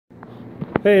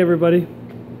Hey everybody.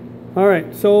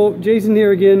 Alright, so Jason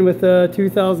here again with the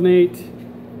 2008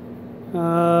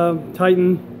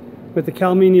 Titan with the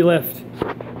Calmini lift.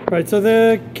 Alright, so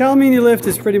the Calmini lift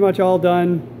is pretty much all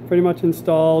done, pretty much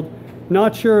installed.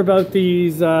 Not sure about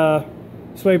these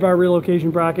sway bar relocation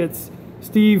brackets.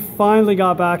 Steve finally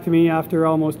got back to me after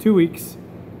almost 2 weeks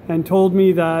and told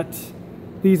me that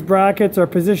these brackets are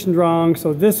positioned wrong,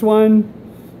 so this one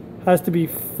has to be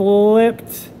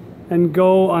flipped and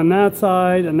go on that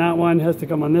side, and that one has to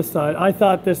come on this side. I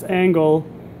thought this angle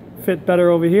fit better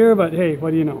over here, but hey,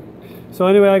 what do you know? So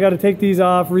anyway, I got to take these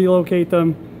off, relocate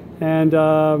them, and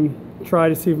try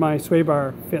to see if my sway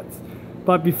bar fits.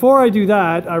 But before I do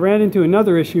that, I ran into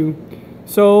another issue.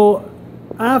 So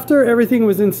after everything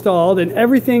was installed, and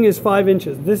everything is 5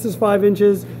 inches. This is 5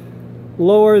 inches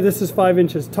lower, this is 5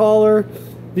 inches taller.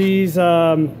 These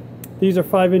are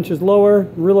 5 inches lower,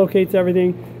 relocates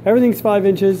everything. Everything's 5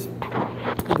 inches.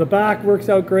 The back works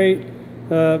out great.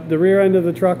 The rear end of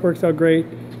the truck works out great.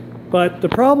 But the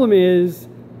problem is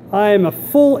I am a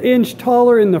full inch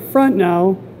taller in the front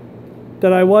now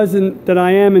than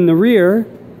I am in the rear.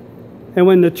 And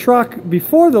when the truck,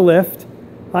 before the lift,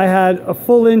 I had a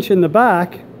full inch in the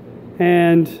back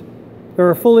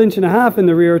or a full inch and a half in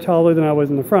the rear taller than I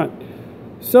was in the front.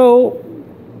 So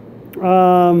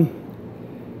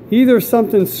either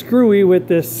something screwy with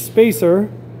this spacer,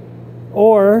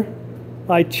 or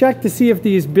I checked to see if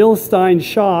these Bilstein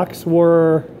shocks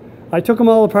were, I took them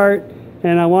all apart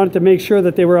and I wanted to make sure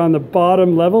that they were on the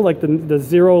bottom level, like the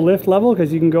zero lift level,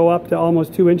 because you can go up to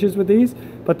almost 2 inches with these,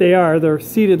 but they're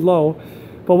seated low.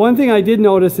 But one thing I did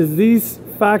notice is these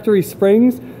factory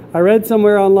springs, I read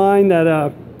somewhere online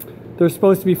that they're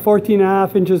supposed to be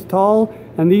 14.5 inches tall,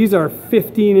 and these are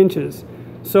 15 inches.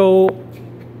 So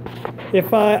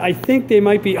if I think they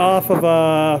might be off of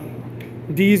a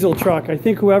diesel truck. I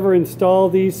think whoever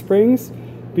installed these springs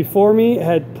before me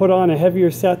had put on a heavier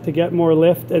set to get more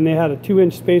lift, and they had a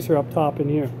 2-inch spacer up top in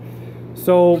here.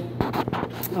 So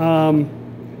I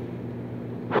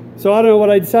don't know what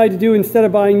I decided to do. Instead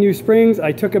of buying new springs,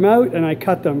 I took them out and I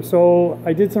cut them. So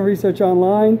I did some research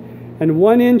online, and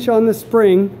 1 inch on the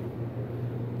spring,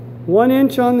 1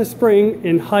 inch on the spring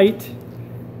in height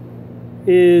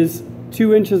is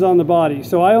 2 inches on the body.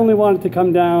 So I only want it to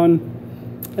come down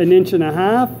 1.5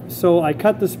 inches, so I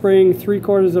cut the spring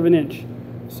 3/4 of an inch.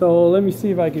 So let me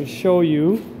see if I can show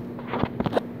you.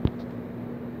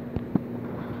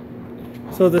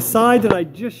 So the side that I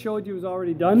just showed you is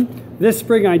already done. This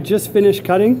spring I just finished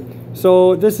cutting.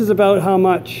 So this is about how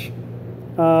much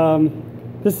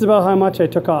I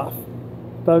took off.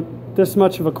 About this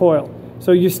much of a coil.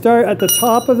 So you start at the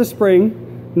top of the spring,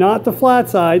 not the flat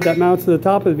side that mounts to the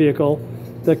top of the vehicle,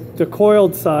 the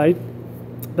coiled side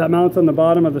that mounts on the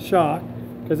bottom of the shock,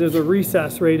 because there's a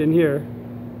recess right in here.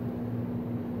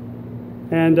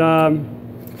 And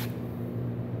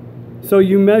so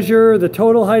you measure the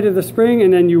total height of the spring,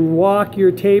 and then you walk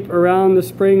your tape around the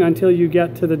spring until you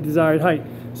get to the desired height.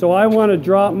 So I want to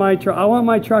drop my truck. I want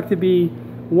my truck to be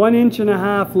 1.5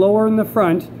 inches lower in the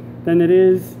front than it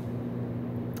is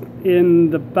in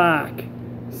the back.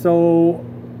 So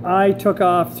I took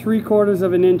off 3/4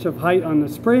 of an inch of height on the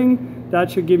spring. That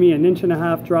should give me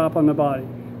 1.5 inches drop on the body,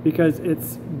 because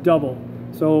it's double.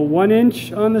 So 1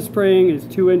 inch on the spring is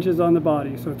 2 inches on the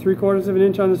body. So 3/4 of an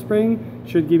inch on the spring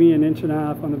should give me 1.5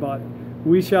 inches on the body.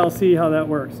 We shall see how that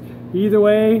works. Either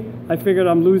way, I figured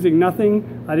I'm losing nothing.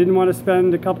 I didn't want to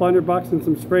spend a couple $100 on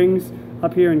some springs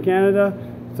up here in Canada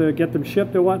to get them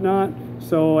shipped or whatnot.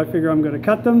 So I figure I'm going to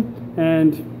cut them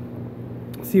and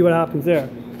see what happens there.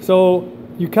 So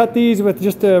you cut these with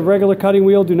just a regular cutting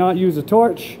wheel. Do not use a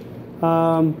torch.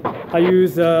 I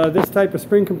use this type of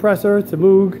spring compressor. It's a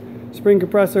Moog spring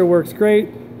compressor, works great.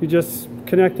 You just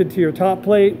connect it to your top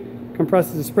plate,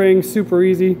 compresses the spring, super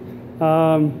easy.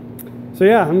 So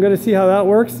yeah, I'm going to see how that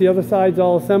works. The other side's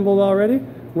all assembled already.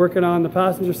 Working on the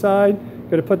passenger side.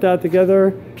 Got to put that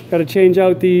together. Got to change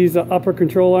out these upper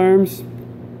control arms.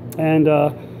 And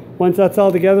once that's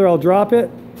all together, I'll drop it,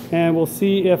 and we'll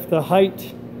see if the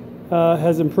height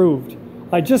has improved.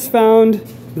 I just found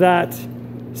that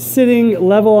sitting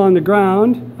level on the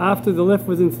ground after the lift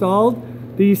was installed,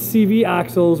 these CV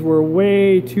axles were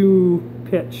way too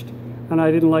pitched, and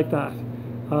I didn't like that.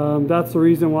 That's the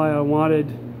reason why I wanted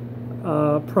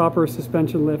proper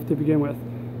suspension lift to begin with.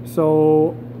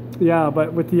 So yeah,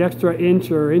 but with the extra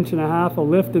inch or 1.5 inches of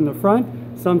lift in the front,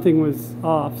 something was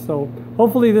off. So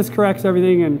hopefully this corrects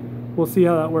everything, and we'll see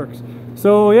how that works.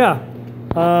 So yeah,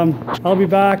 I'll be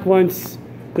back once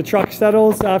the truck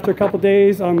settles after a couple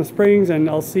days on the springs, and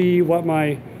I'll see what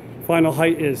my final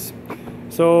height is.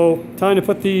 So time to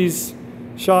put these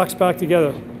shocks back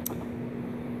together.